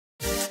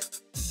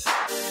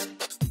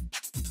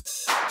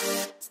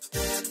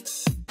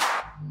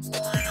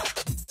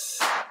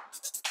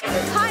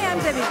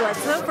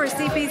Bledsoe for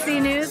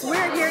CBC News.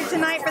 We're here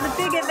tonight for the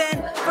big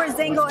event for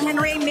Xango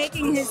Henry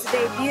making his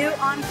debut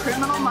on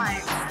Criminal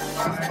Minds.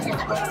 So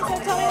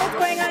tell me what's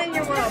going on in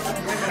your world.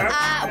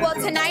 Well,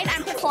 tonight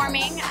I'm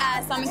performing,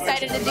 so I'm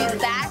excited to do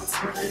that.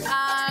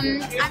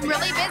 I'm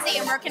really busy.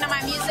 I'm working on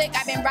my music.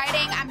 I've been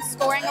writing. I'm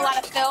scoring a lot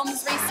of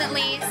films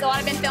recently. So a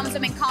lot of films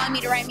have been calling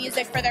me to write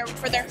music for their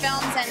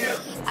films, and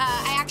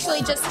I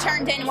actually just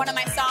turned in one of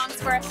my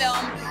songs for a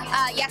film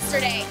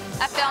yesterday,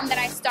 a film that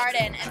I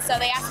started, and so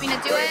they asked me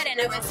to do it, and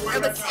it's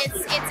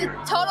a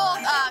total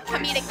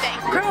comedic thing.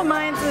 Criminal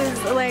Minds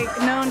is like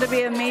known to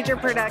be a major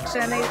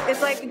production.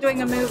 It's like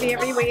doing a movie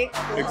every week.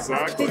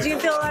 Exactly. Did you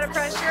feel a lot of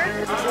pressure?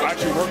 I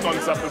actually worked on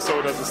this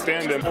episode as a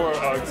stand-in for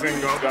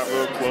Xango. Got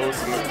real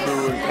close, and the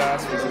crew and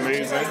cast was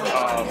amazing.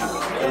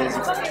 It was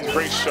a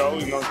great show.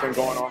 You know, it's been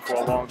going on for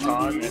a long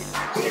time,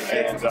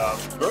 and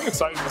really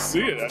excited to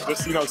see it.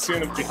 Just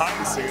seeing it behind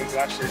the scenes,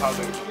 actually how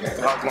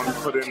it's going to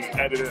put it and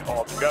edit it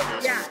all together.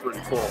 It's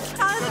pretty cool.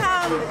 Tell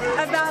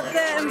us about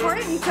the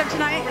importance of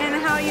tonight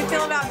and how you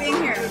feel about being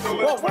here.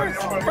 Well,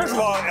 first of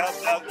all,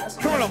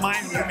 Criminal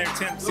Minds is in their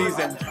 10th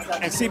season,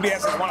 and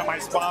CBS is one of my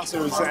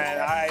sponsors,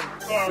 and I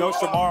know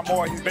Shamar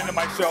Moore. He's been to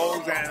my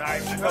shows, and I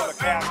know the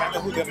cast. I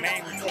know who the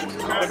main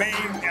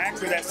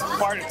actor that's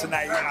part of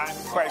tonight I'm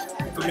quite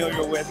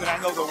familiar with, and I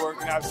know the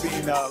work, and I've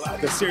seen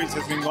the series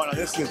has been going on.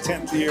 This is the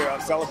 10th year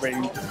of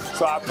celebrating,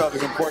 so I felt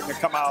it was important to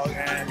come out,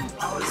 and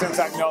since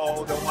I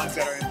know the ones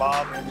that are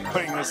involved in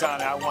putting this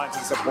on, I wanted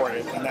to support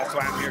it, and that's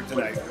why I'm here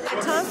tonight.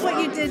 Tell us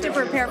what you did to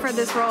prepare for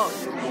this role.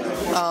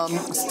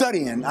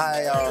 Studying.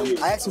 I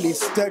actually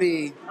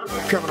study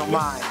Criminal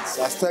Minds.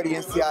 I study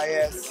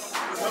NCIS.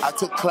 I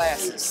took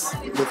classes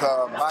with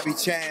Bobby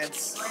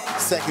Chance,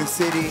 Second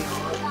City,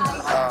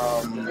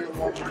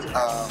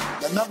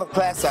 a number of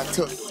classes I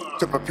took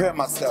to prepare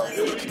myself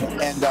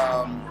and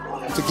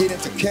to get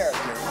into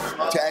character,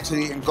 to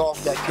actually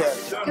engulf that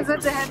character. Because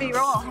it's a heavy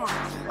role, huh?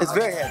 It's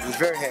very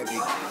heavy,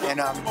 and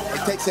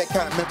it takes that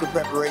kind of mental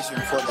preparation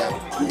for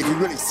that, if you're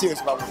really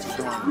serious about what you're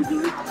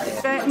doing.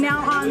 But now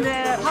on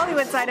the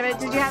Hollywood side of it,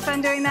 did you have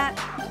fun doing that?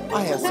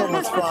 I had so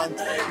much fun.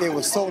 They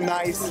were so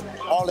nice.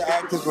 All the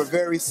actors were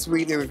very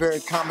sweet. They were very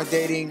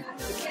accommodating.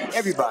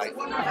 Everybody.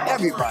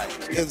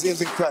 It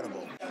was incredible.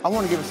 I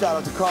want to give a shout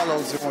out to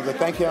Carlos. I want to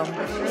thank him.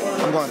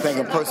 I'm going to thank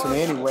him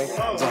personally anyway.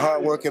 He's a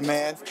hard-working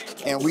man,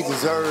 and we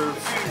deserve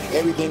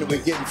everything that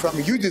we're getting from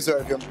him. You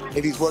deserve him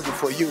if he's working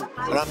for you,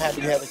 and I'm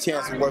happy to have a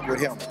chance to work with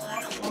him.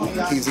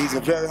 He's a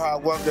very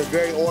hard worker,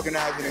 very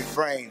organized in his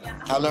brain.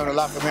 I learned a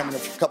lot from him in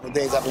the couple of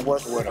days I've been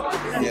working with him.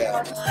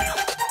 Yeah.